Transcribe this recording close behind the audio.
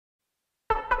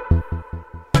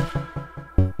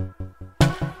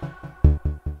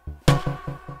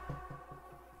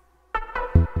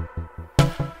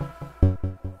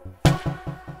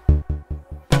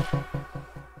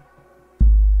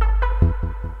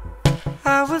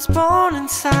I was born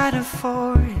inside a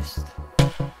forest,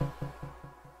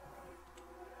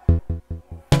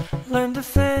 learned to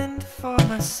fend for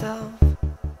myself.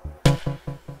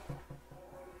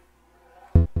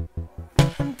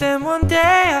 And then one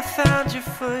day I found your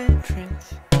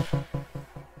footprints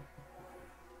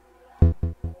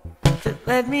that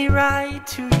led me right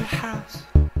to your house.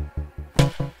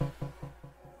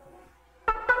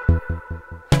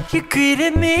 You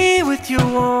greeted me with your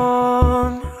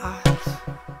warm eyes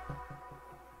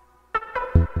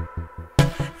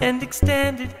and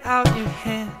extended out your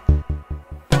hand.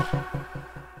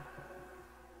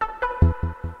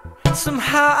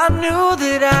 Somehow I knew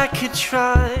that I could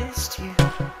trust you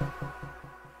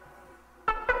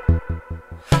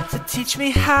to teach me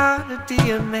how to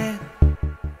be a man.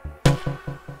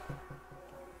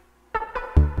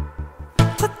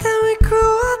 But then we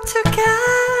grew up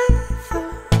together.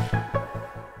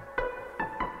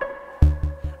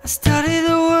 I studied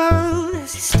the world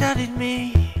as you studied me.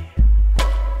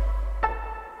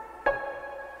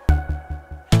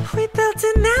 We built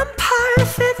an empire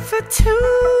fit for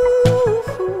two,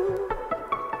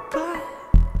 but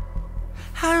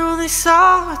I only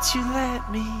saw what you let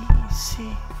me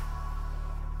see.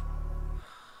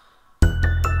 You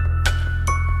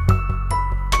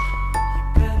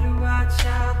better watch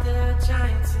out, there are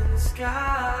giants in the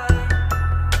sky.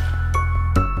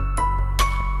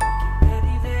 Get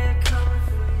ready, they're coming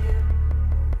for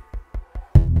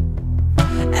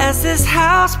you. As this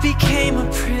house became a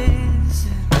prison,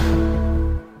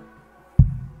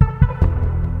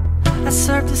 I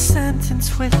served a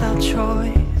sentence without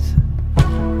choice,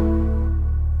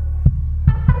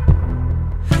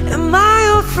 and my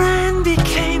old friend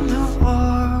became the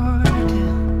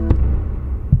warden,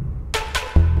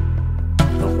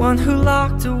 the one who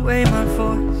locked away my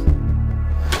voice.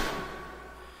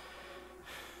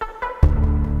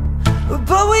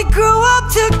 But we grew up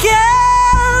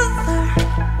together,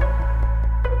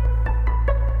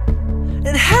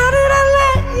 and how did I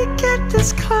let you get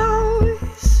this close?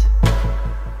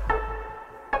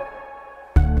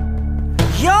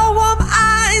 Your warm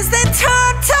eyes, they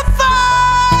turned to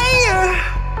fire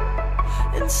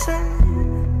and said,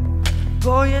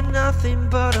 boy, you're nothing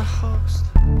but a host.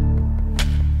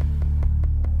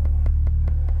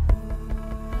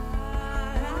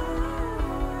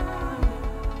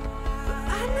 But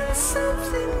I know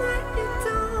something that you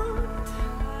don't.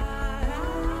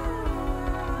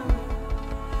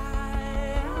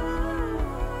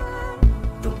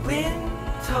 The wind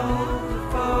told the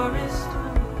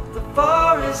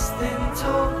forest then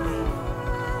told me,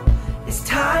 it's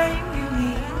time you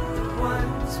meet the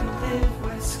ones who live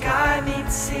where sky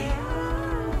meets sea.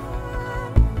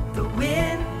 The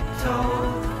wind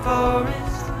told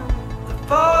the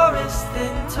forest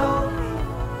then told me,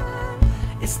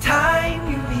 it's time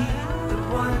you meet the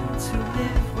ones who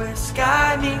live where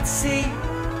sky meets sea.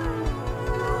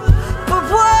 But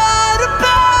what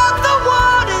about the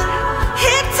warden?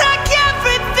 He took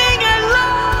everything I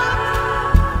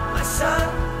loved. My son,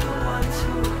 the ones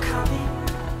who are coming,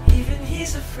 even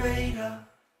he's afraid of.